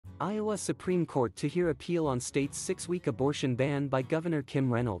Iowa Supreme Court to hear appeal on state's 6-week abortion ban by Governor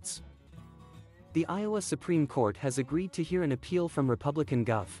Kim Reynolds. The Iowa Supreme Court has agreed to hear an appeal from Republican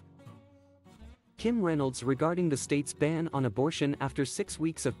Gov. Kim Reynolds regarding the state's ban on abortion after 6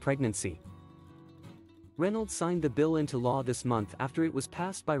 weeks of pregnancy. Reynolds signed the bill into law this month after it was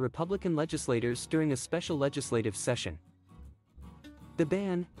passed by Republican legislators during a special legislative session. The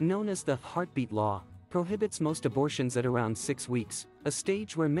ban, known as the Heartbeat Law, prohibits most abortions at around 6 weeks, a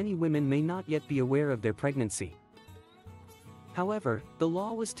stage where many women may not yet be aware of their pregnancy. However, the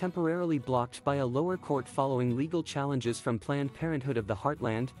law was temporarily blocked by a lower court following legal challenges from Planned Parenthood of the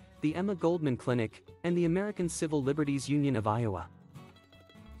Heartland, the Emma Goldman Clinic, and the American Civil Liberties Union of Iowa.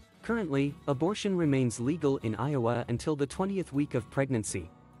 Currently, abortion remains legal in Iowa until the 20th week of pregnancy.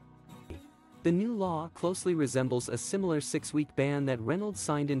 The new law closely resembles a similar 6-week ban that Reynolds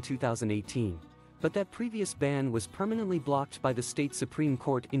signed in 2018, but that previous ban was permanently blocked by the state Supreme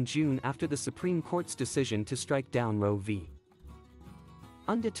Court in June after the Supreme Court's decision to strike down Roe v.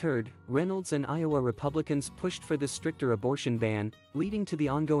 Undeterred, Reynolds and Iowa Republicans pushed for this stricter abortion ban, leading to the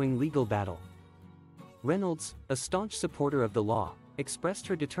ongoing legal battle. Reynolds, a staunch supporter of the law, expressed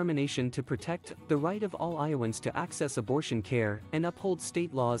her determination to protect the right of all Iowans to access abortion care and uphold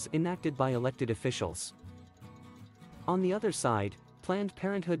state laws enacted by elected officials. On the other side, Planned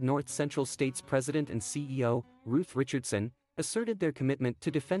Parenthood North Central State's president and CEO, Ruth Richardson, asserted their commitment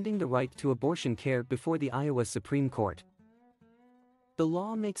to defending the right to abortion care before the Iowa Supreme Court. The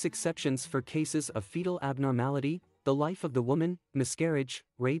law makes exceptions for cases of fetal abnormality, the life of the woman, miscarriage,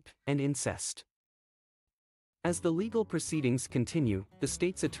 rape, and incest. As the legal proceedings continue, the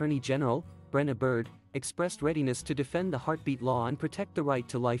state's Attorney General, Brenna Bird, expressed readiness to defend the Heartbeat Law and protect the right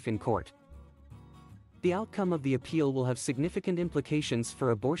to life in court. The outcome of the appeal will have significant implications for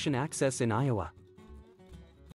abortion access in Iowa.